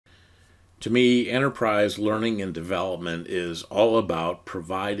To me, enterprise learning and development is all about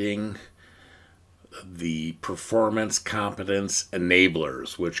providing the performance competence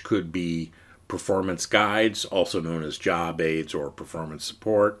enablers, which could be performance guides, also known as job aids or performance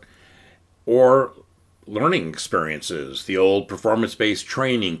support, or learning experiences, the old performance-based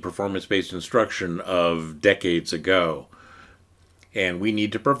training, performance-based instruction of decades ago. And we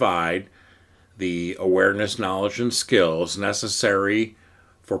need to provide the awareness, knowledge, and skills necessary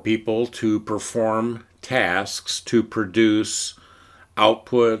for people to perform tasks, to produce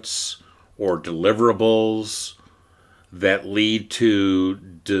outputs or deliverables that lead to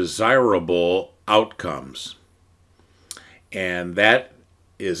desirable outcomes. And that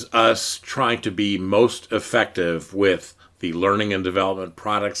is us trying to be most effective with the learning and development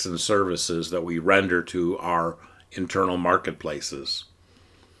products and services that we render to our internal marketplaces.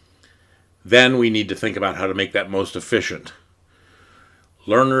 Then we need to think about how to make that most efficient.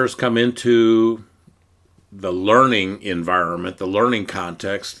 Learners come into the learning environment, the learning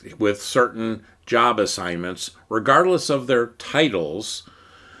context, with certain job assignments. Regardless of their titles,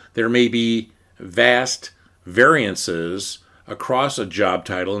 there may be vast variances across a job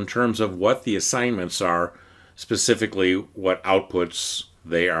title in terms of what the assignments are, specifically what outputs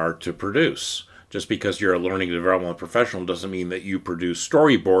they are to produce. Just because you're a learning and development professional doesn't mean that you produce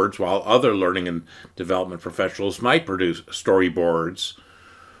storyboards, while other learning and development professionals might produce storyboards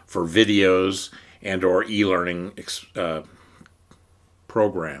for videos and or e-learning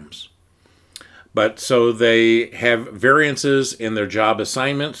programs. But so they have variances in their job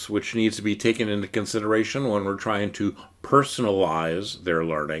assignments, which needs to be taken into consideration when we're trying to personalize their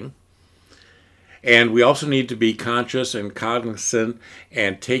learning. And we also need to be conscious and cognizant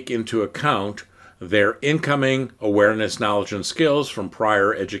and take into account their incoming awareness, knowledge, and skills from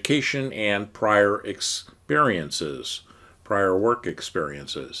prior education and prior experiences, prior work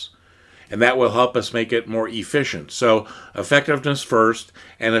experiences. And that will help us make it more efficient. So effectiveness first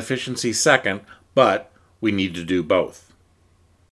and efficiency second, but we need to do both.